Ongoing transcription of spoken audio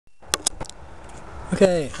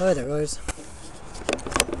Okay, hi there guys.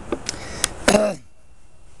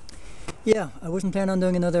 Yeah, I wasn't planning on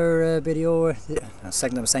doing another video.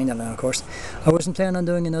 Second I'm saying that now, of course. I wasn't planning on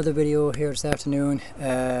doing another video here this afternoon.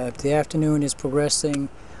 The afternoon is progressing.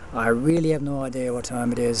 I really have no idea what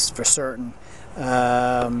time it is for certain.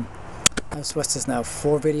 What's this now?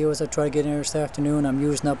 4 videos I try to get in here this afternoon. I'm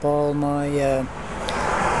using up all my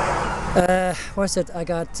what's it? I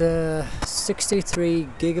got 63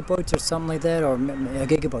 gigabytes or something like that, or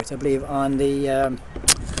gigabytes I believe, on the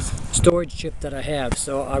storage chip that I have.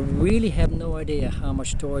 So I really have no idea how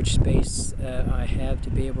much storage space I have to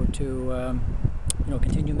be able to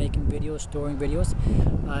continue making videos, storing videos.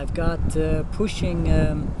 I've got pushing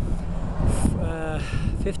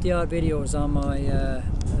 50 odd videos on my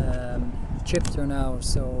chip there now,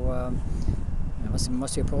 so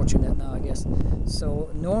must be approaching that now, I guess. So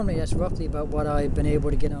normally that's roughly about what I've been able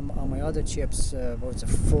to get on my other chips. What's it,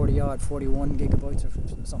 40 odd, 41 gigabytes or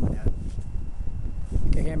something like that. I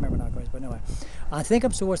can't remember now, guys, but anyway, I think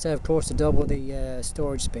I'm supposed to have close to double the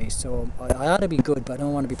storage space, so I ought to be good, but I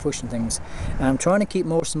don't want to be pushing things. And I'm trying to keep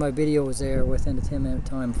most of my videos there within the 10-minute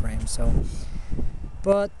time frame. So,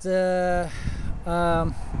 but yeah,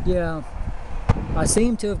 I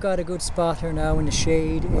seem to have got a good spot here now in the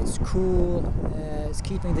shade. It's cool. It's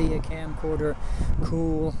keeping the camcorder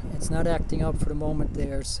cool. It's not acting up for the moment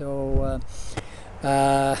there. So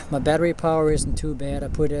my battery power isn't too bad. I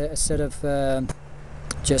put a set of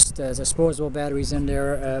just disposable batteries in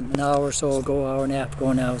there an hour or so ago, hour and a half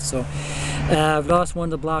ago now. So I've lost one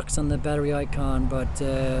of the blocks on the battery icon, but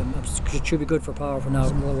it should be good for power for now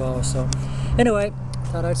for a little while. So anyway,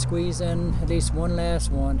 thought I'd squeeze in at least one last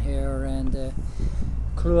one here and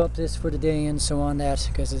clue up this for the day and so on that,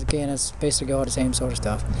 because again it's basically all the same sort of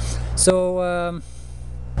stuff. So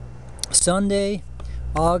Sunday,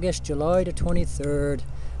 July the 23rd,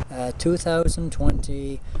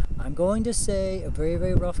 2020. I'm going to say a very,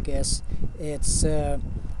 very rough guess. It's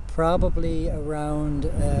probably around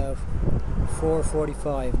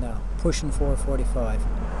 4:45 now, pushing 4:45.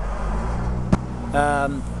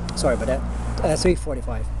 Sorry about that.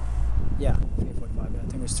 3:45. Yeah, 3:45. I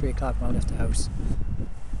think it was 3 o'clock when I left the house.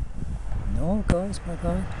 No, guys, my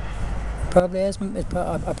God. Probably has been. I've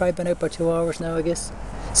probably been out for 2 hours now, I guess.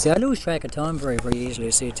 See, I lose track of time very, very easily,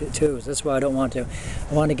 see, too. So that's why I don't want to.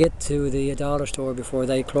 I want to get to the dollar store before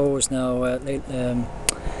they close now,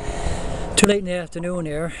 too late in the afternoon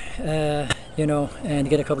here, and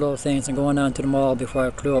get a couple of other things and go on down to the mall before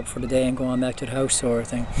I clue up for the day and go on back to the house sort of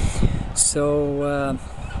thing. So,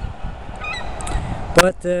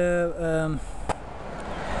 what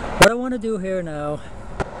I want to do here now,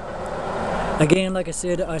 again, like I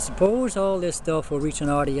said, I suppose all this stuff will reach an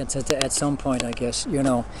audience at some point, I guess, you're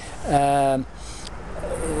going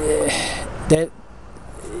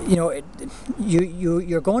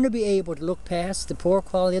to be able to look past the poor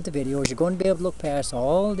quality of the videos. You're going to be able to look past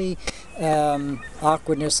all the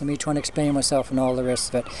awkwardness of me trying to explain myself and all the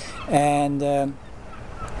rest of it. And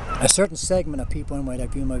a certain segment of people anyway that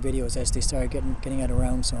view my videos as they start getting it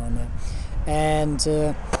around, so on that. And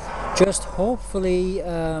just hopefully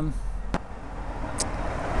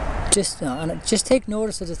just take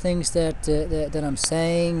notice of the things that I'm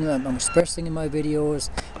saying, I'm expressing in my videos.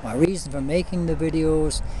 My reason for making the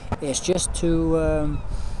videos is just to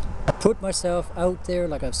put myself out there,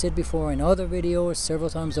 like I've said before in other videos several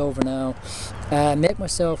times over now, make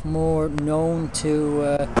myself more known to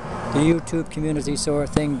the YouTube community sort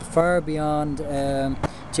of thing, far beyond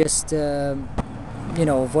just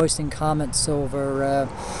voicing comments over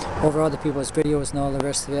other people's videos and all the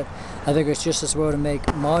rest of it. I think it's just as well to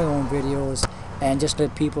make my own videos and just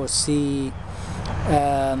let people see,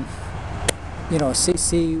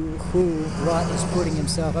 see what is putting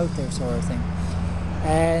himself out there sort of thing.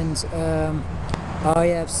 And I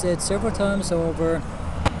have said several times over,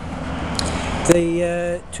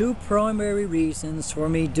 the 2 primary reasons for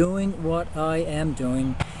me doing what I am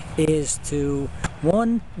doing is to,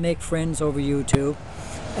 1, make friends over YouTube,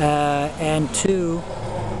 and 2,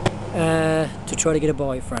 to try to get a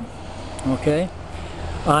boyfriend. Okay,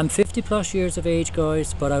 I'm 50 plus years of age,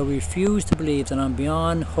 guys, but I refuse to believe that I'm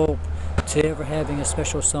beyond hope to ever having a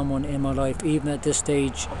special someone in my life, even at this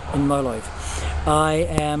stage in my life. I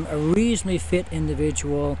am a reasonably fit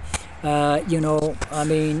individual. I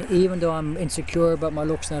mean, even though I'm insecure about my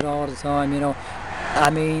looks not all the time,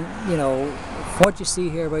 what you see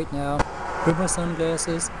here right now with my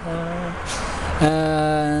sunglasses,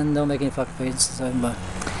 and don't make any fucking faces, but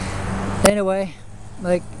anyway,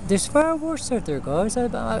 like, there's far worse out there, guys. I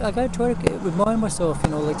gotta try to remind myself,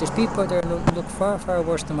 like, there's people out there that look far, far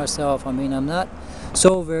worse than myself. I mean, I'm not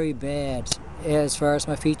so very bad as far as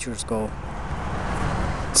my features go.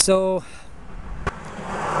 So,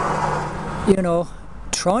 you know,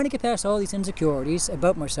 trying to get past all these insecurities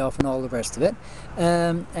about myself and all the rest of it,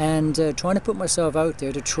 and trying to put myself out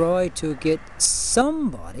there to try to get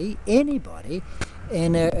somebody, anybody,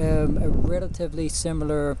 in a relatively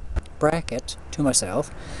similar bracket to myself,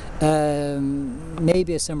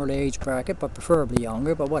 maybe a similar age bracket, but preferably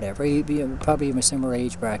younger, but whatever, probably in a similar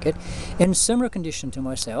age bracket, in similar condition to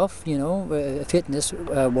myself, you know, fitness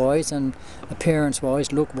wise and appearance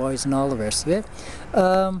wise, look wise, and all the rest of it,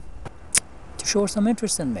 to show some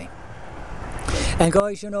interest in me. And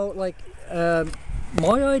guys, you know, like,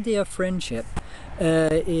 my idea of friendship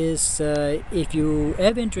is, if you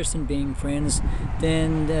have interest in being friends,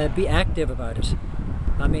 then be active about it.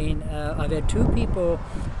 I mean, I've had 2 people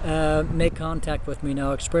make contact with me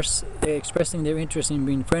now, expressing their interest in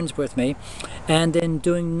being friends with me, and then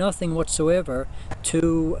doing nothing whatsoever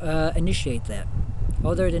to initiate that,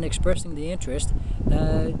 other than expressing the interest,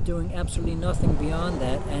 doing absolutely nothing beyond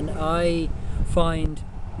that. And I find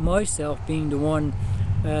myself being the one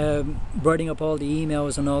writing up all the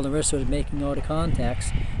emails and all the rest of it, making all the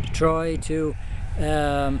contacts to try to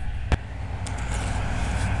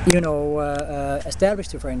establish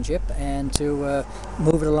the friendship and to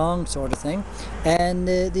move it along, sort of thing, and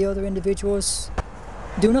the other individuals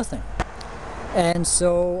do nothing. And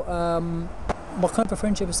so what kind of a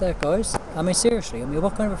friendship is that, guys? I mean, seriously, I mean,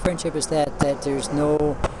 what kind of a friendship is that there's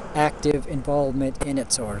no active involvement in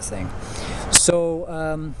it, sort of thing?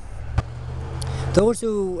 So those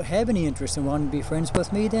who have any interest in wanting to be friends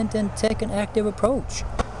with me, then take an active approach.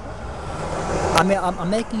 I mean, I'm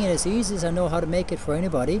making it as easy as I know how to make it for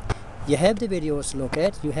anybody. You have the videos to look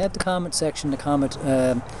at, you have the comment section to comment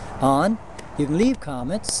on, you can leave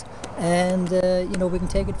comments, and you know, we can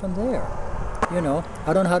take it from there. You know,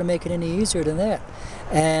 I don't know how to make it any easier than that.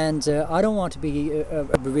 And I don't want to be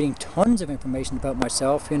reading tons of information about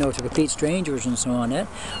myself, you know, to complete strangers and so on. That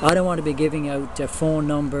I don't want to be giving out phone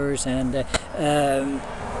numbers and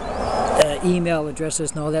email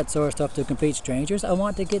addresses and all that sort of stuff to complete strangers. I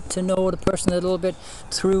want to get to know the person a little bit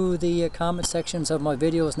through the comment sections of my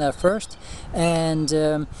videos now first, and get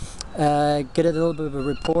a little bit of a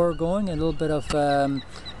rapport going, a little bit of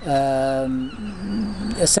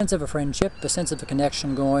a sense of a friendship, a sense of a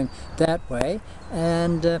connection going that way,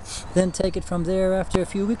 and then take it from there after a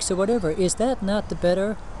few weeks or whatever. Is that not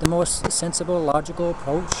the most sensible, logical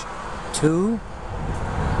approach to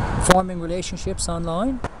forming relationships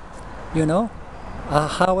online? You know,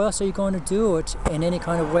 how else are you going to do it in any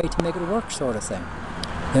kind of way to make it work, sort of thing,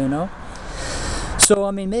 you know? So,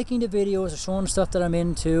 I mean, making the videos, showing stuff that I'm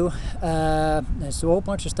into, there's a whole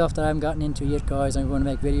bunch of stuff that I haven't gotten into yet, guys. I'm going to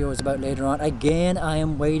make videos about later on. Again, I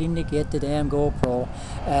am waiting to get the damn GoPro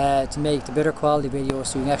to make the better quality videos,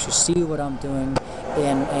 so you can actually see what I'm doing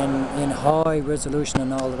in high resolution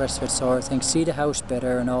and all the rest of it, sort of thing. See the house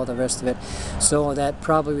better and all the rest of it. So that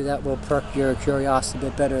will perk your curiosity a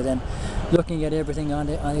bit better than looking at everything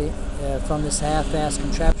from this half-assed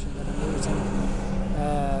contraption that I'm using.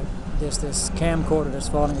 This camcorder that's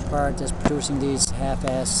falling apart, that's producing these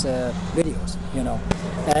half-ass videos, you know.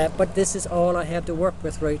 But this is all I have to work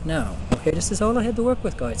with right now. Okay, this is all I have to work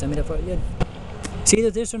with, guys. I mean, it's either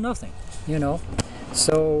this or nothing, you know.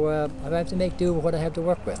 So I have to make do with what I have to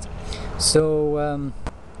work with. So,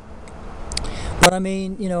 but I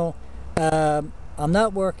mean, you know, I'm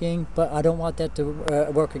not working, but I don't want that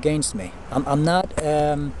to work against me. I'm not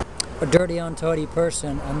a dirty, untidy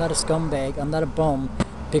person. I'm not a scumbag. I'm not a bum,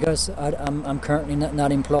 because I'm currently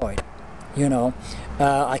not employed, you know.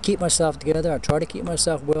 I keep myself together. I try to keep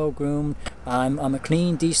myself well groomed. I'm a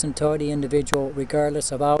clean, decent, tidy individual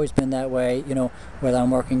regardless. I've always been that way, you know, whether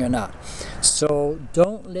I'm working or not. So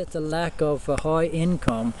don't let the lack of high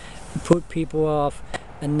income put people off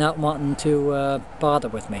and not wanting to bother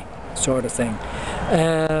with me, sort of thing.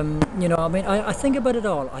 You know, I mean, I think about it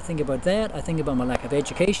all. I think about that. I think about my lack of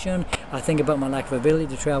education. I think about my lack of ability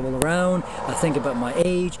to travel around. I think about my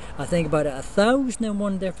age. I think about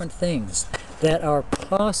 1,001 different things that are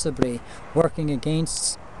possibly working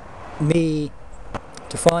against me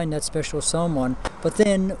to find that special someone. But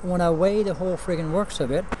then when I weigh the whole friggin' works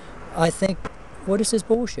of it, I think, what is this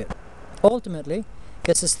bullshit? Ultimately,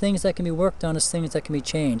 because it's things that can be worked on, it's things that can be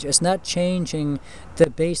changed. It's not changing the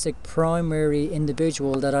basic primary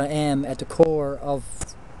individual that I am at the core of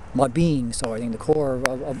my being, sort of, the core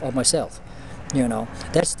of myself. You know,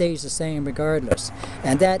 that stays the same regardless.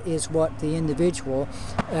 And that is what the individual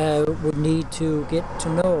would need to get to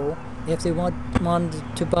know if they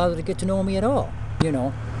wanted to bother to get to know me at all, you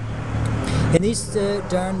know. In these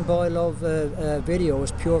darn boy love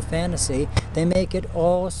videos, pure fantasy, they make it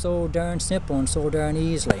all so darn simple and so darn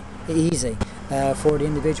easy. for the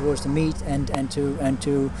individuals to meet and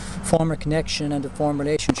to form a connection and to form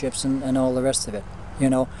relationships and all the rest of it. You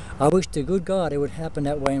know, I wish to good God it would happen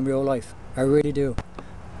that way in real life. I really do.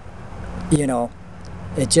 You know,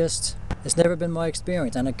 it's never been my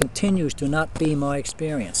experience, and it continues to not be my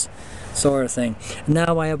experience, sort of thing.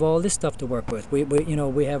 Now I have all this stuff to work with. We you know,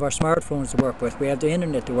 we have our smartphones to work with. We have the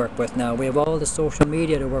internet to work with now. We have all the social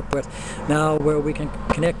media to work with now, where we can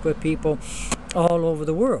connect with people all over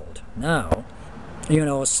the world now. You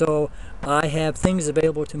know, so I have things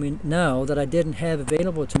available to me now that I didn't have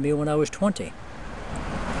available to me when I was 20.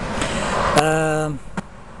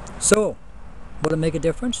 So, will it make a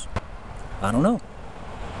difference? I don't know.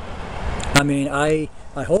 I mean, I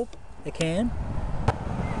hope it can.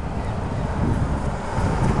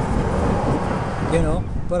 You know,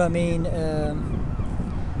 but I mean,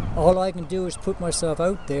 all I can do is put myself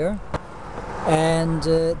out there, and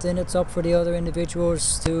then it's up for the other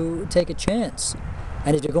individuals to take a chance.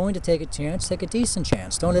 And if you're going to take a chance, take a decent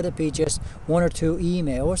chance. Don't let it be just 1 or 2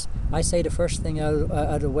 emails. I say the first thing out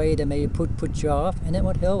of the way that may put you off, and then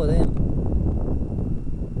what hell with them.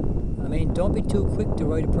 I mean, don't be too quick to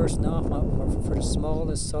write a person off for the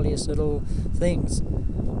smallest, silliest little things.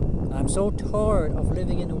 I'm so tired of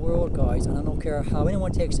living in the world, guys, and I don't care how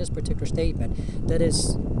anyone takes this particular statement, that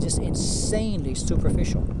is just insanely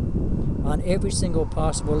superficial on every single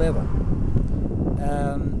possible level.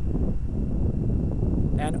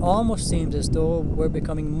 And almost seems as though we're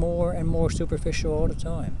becoming more and more superficial all the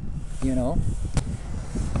time, you know.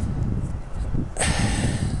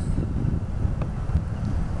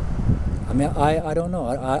 I mean, I don't know.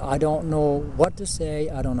 I don't know what to say.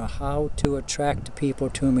 I don't know how to attract the people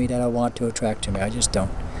to me that I want to attract to me. I just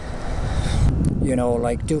don't. You know,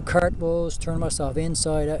 like do cartwheels, turn myself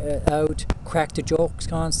inside out, crack the jokes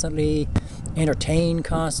constantly, entertain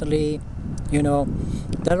constantly. You know,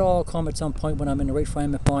 that'll all come at some point when I'm in the right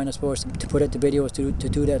frame of mind, I suppose, to put out the videos to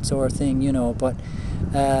do that sort of thing, you know. But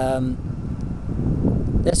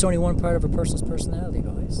that's only one part of a person's personality,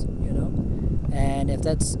 guys, you know. And if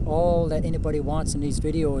that's all that anybody wants in these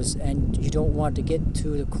videos, and you don't want to get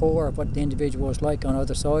to the core of what the individual is like on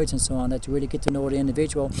other sides and so on, that you really get to know the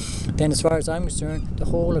individual, then as far as I'm concerned, the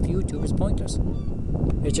whole of YouTube is pointless.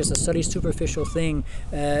 It's just a silly, superficial thing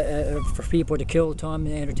for people to kill time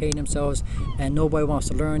and entertain themselves, and nobody wants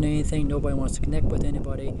to learn anything, nobody wants to connect with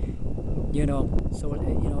anybody, you know. So,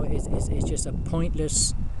 you know, it's just a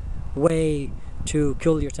pointless way to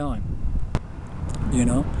kill your time, you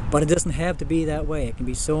know. But it doesn't have to be that way. It can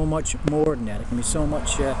be so much more than that. It can be so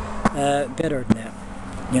much better than that,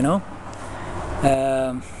 you know.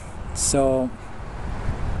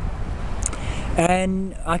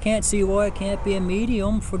 And I can't see why I can't be a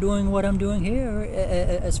medium for doing what I'm doing here,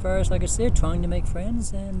 as far as, like I said, trying to make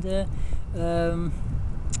friends and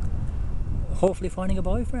hopefully finding a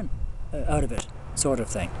boyfriend out of it, sort of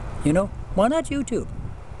thing. You know, why not YouTube?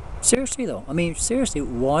 Seriously though, I mean, seriously,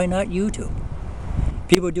 why not YouTube?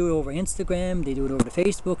 People do it over Instagram, they do it over the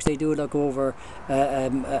Facebooks, they do it like over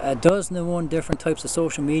a dozen and one different types of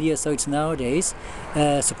social media sites nowadays.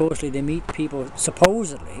 Supposedly they meet people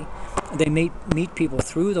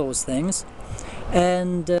through those things,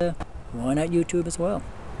 and why not YouTube as well?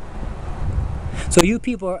 So you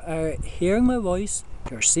people are hearing my voice,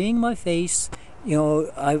 you're seeing my face, you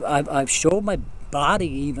know, I've showed my body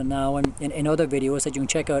even now in other videos that you can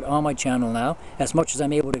check out on my channel now, as much as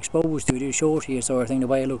I'm able to expose to show to you, sort of thing, the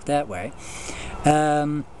way I look that way.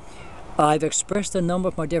 I've expressed a number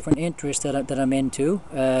of my different interests that I'm into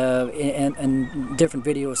in different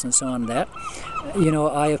videos and so on. That, you know,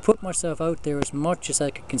 I have put myself out there as much as I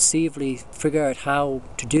could conceivably figure out how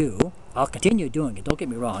to do. I'll continue doing it, don't get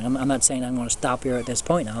me wrong. I'm not saying I'm going to stop here at this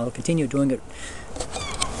point now. I'll continue doing it,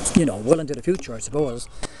 you know, well into the future, I suppose.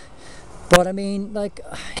 But I mean, like,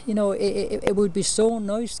 you know, it would be so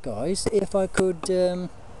nice, guys, if I could, I'm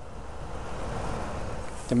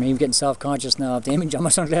even getting self-conscious now of the image on my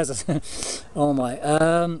sunglasses. Oh my,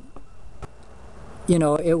 you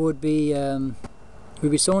know, it would be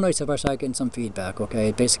so nice if I started getting some feedback,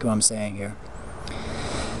 okay, basically what I'm saying here.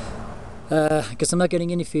 Because I'm not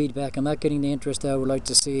getting any feedback, I'm not getting the interest I would like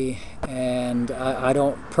to see, and I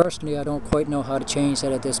don't quite know how to change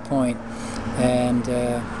that at this point, and,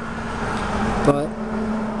 but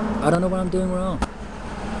I don't know what I'm doing wrong.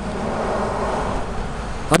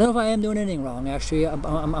 I don't know if I am doing anything wrong, actually.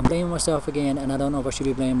 I'm blaming myself again, and I don't know if I should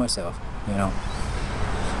be blaming myself, you know.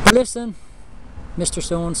 But listen, Mr.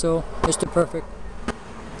 So-and-so, Mr. Perfect,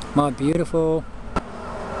 my beautiful,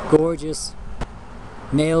 gorgeous,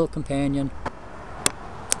 male companion,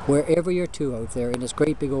 wherever you're to out there in this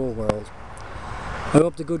great big old world, I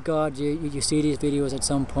hope to good God you see these videos at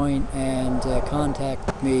some point and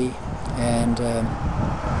contact me, and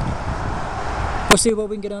we'll see what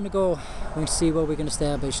we can get on the go. We'll see what we can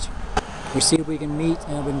establish. We'll see if we can meet,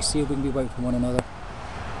 and we'll see if we can be right for one another.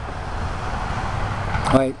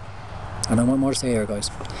 Alright, I don't want more to say here, guys.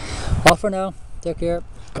 Off for now. Take care.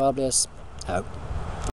 God bless. Out.